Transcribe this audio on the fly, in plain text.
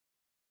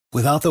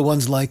Without the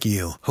ones like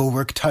you, who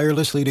work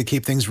tirelessly to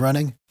keep things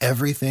running,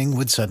 everything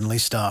would suddenly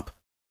stop.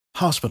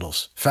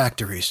 Hospitals,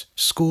 factories,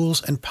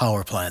 schools, and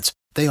power plants,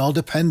 they all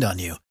depend on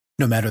you.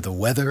 No matter the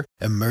weather,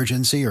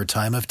 emergency, or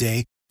time of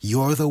day,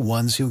 you're the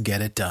ones who get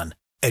it done.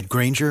 At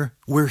Grainger,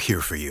 we're here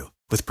for you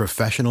with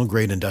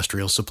professional-grade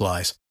industrial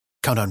supplies.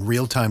 Count on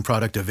real-time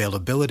product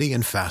availability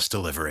and fast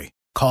delivery.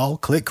 Call,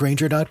 click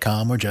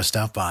Grainger.com, or just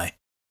stop by.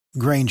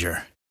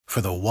 Grainger, for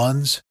the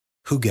ones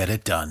who get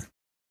it done.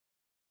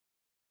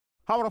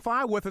 Howard of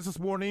Five with us this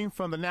morning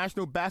from the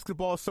National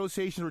Basketball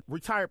Association,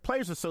 Retired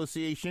Players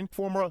Association,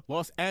 former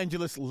Los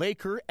Angeles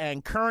Laker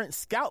and current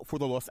scout for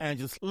the Los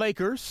Angeles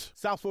Lakers,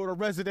 South Florida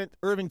resident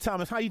Irving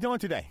Thomas. How are you doing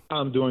today?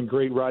 I'm doing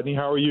great, Rodney.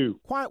 How are you?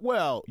 Quite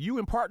well. You,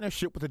 in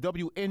partnership with the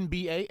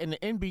WNBA and the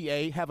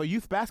NBA, have a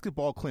youth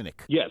basketball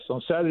clinic. Yes.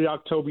 On Saturday,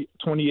 October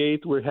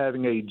 28th, we're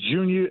having a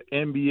junior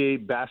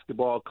NBA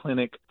basketball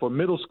clinic for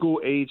middle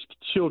school-aged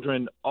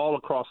children all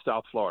across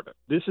South Florida.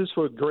 This is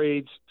for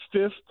grades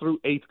 5th through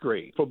 8th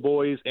grade for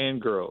boys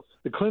and girls.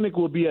 The clinic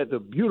will be at the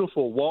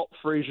beautiful Walt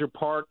Frazier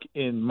Park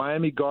in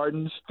Miami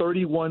Gardens,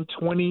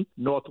 3120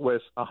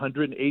 Northwest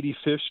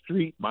 185th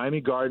Street, Miami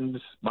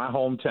Gardens, my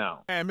hometown.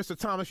 And Mr.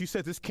 Thomas, you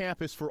said this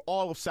camp is for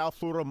all of South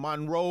Florida,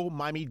 Monroe,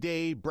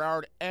 Miami-Dade,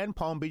 Broward, and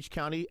Palm Beach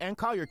County, and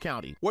Collier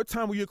County. What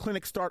time will your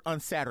clinic start on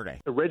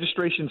Saturday? The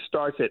registration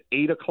starts at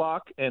 8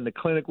 o'clock, and the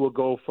clinic will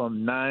go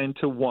from 9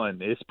 to 1.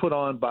 It's put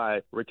on by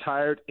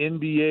retired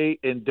NBA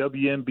and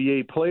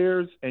WNBA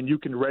players, and you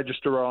can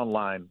register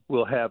online.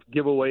 We'll have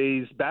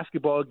giveaways,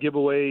 basketball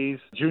giveaways,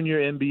 junior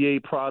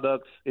NBA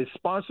products. It's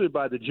sponsored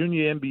by the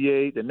Junior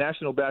NBA, the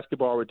National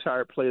Basketball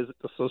Retired Players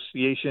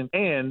Association,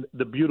 and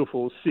the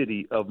beautiful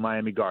city of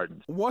Miami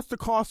Gardens. What's the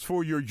cost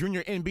for your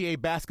junior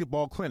NBA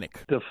basketball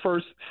clinic? The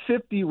first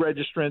 50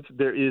 registrants,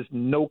 there is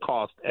no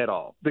cost at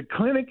all. The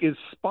clinic is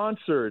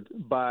sponsored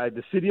by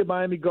the city of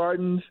Miami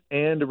Gardens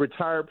and the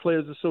Retired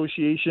Players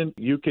Association.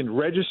 You can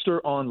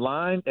register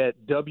online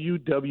at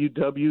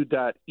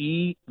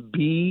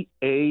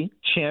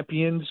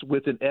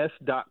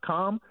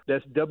www.ebachampions.com.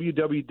 That's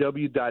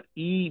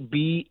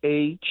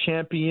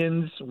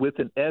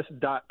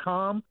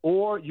www.ebachampions.com.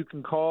 Or you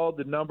can call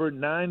the number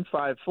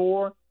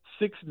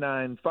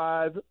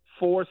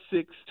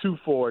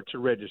 954-695-4624 to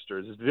register.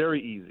 It's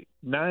very easy.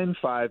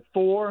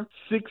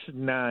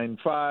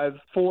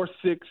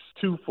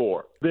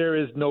 954-695-4624. There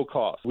is no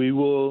cost. We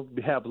will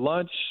have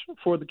lunch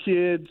for the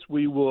kids.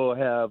 We will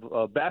have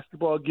a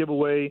basketball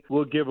giveaway.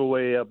 We'll give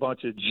away a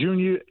bunch of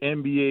junior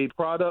NBA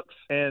products,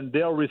 and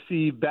they'll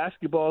receive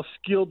basketball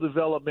skill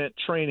development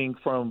training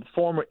from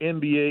former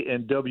NBA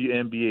and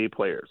WNBA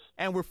players.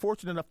 And we're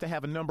fortunate enough to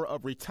have a number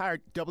of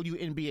retired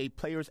WNBA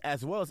players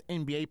as well as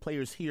NBA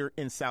players here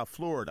in South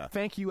Florida.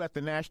 Thank you at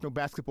the National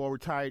Basketball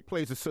Retired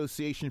Players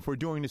Association for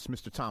doing this,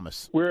 Mr.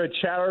 Thomas. We're a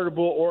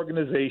charitable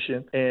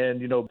organization,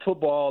 and,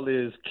 football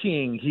is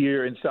king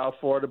here in South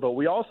Florida, but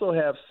we also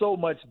have so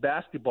much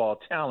basketball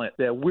talent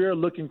that we're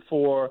looking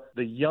for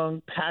the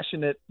young,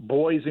 passionate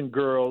boys and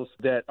girls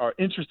that are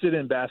interested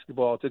in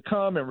basketball to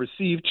come and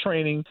receive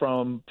training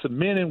from some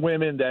men and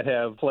women that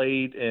have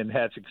played and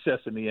had success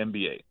in the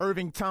NBA.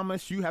 Irving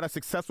Thomas, you had a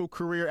successful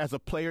career as a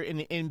player in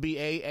the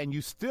NBA, and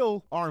you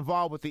still are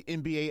involved with the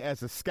NBA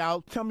as a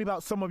scout. Tell me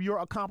about some of your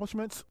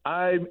accomplishments.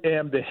 I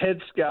am the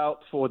head scout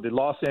for the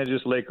Los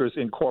Angeles Lakers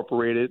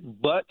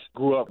Incorporated, but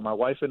grew up, my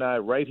wife and I,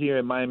 right here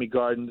in Miami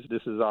Gardens.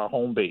 This is our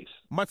home base.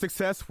 Much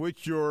success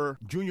with your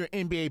junior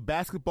NBA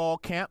basketball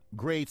camp,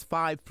 grades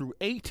 5 through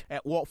 8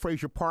 at Walt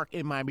Frazier Park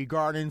in Miami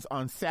Gardens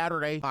on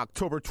Saturday,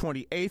 October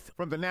 28th.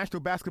 From the National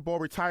Basketball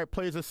Retired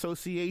Players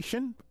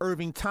Association,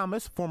 Irving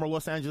Thomas, former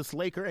Los Angeles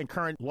Laker and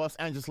current Los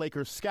Angeles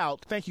Lakers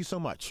scout. Thank you so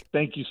much.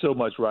 Thank you so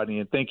much, Rodney,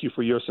 and thank you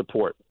for your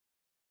support.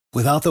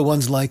 Without the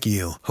ones like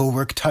you, who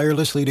work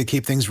tirelessly to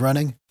keep things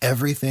running,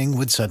 everything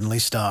would suddenly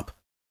stop.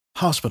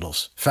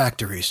 Hospitals,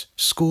 factories,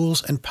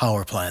 schools, and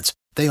power plants,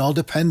 they all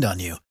depend on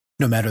you.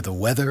 No matter the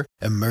weather,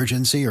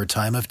 emergency, or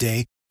time of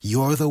day,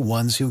 you're the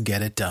ones who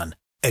get it done.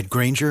 At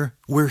Grainger,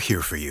 we're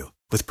here for you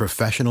with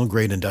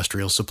professional-grade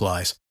industrial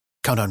supplies.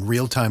 Count on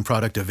real-time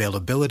product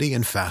availability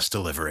and fast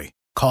delivery.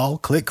 Call,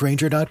 click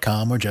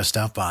Grainger.com, or just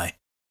stop by.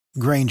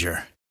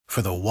 Grainger,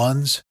 for the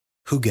ones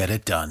who get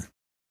it done.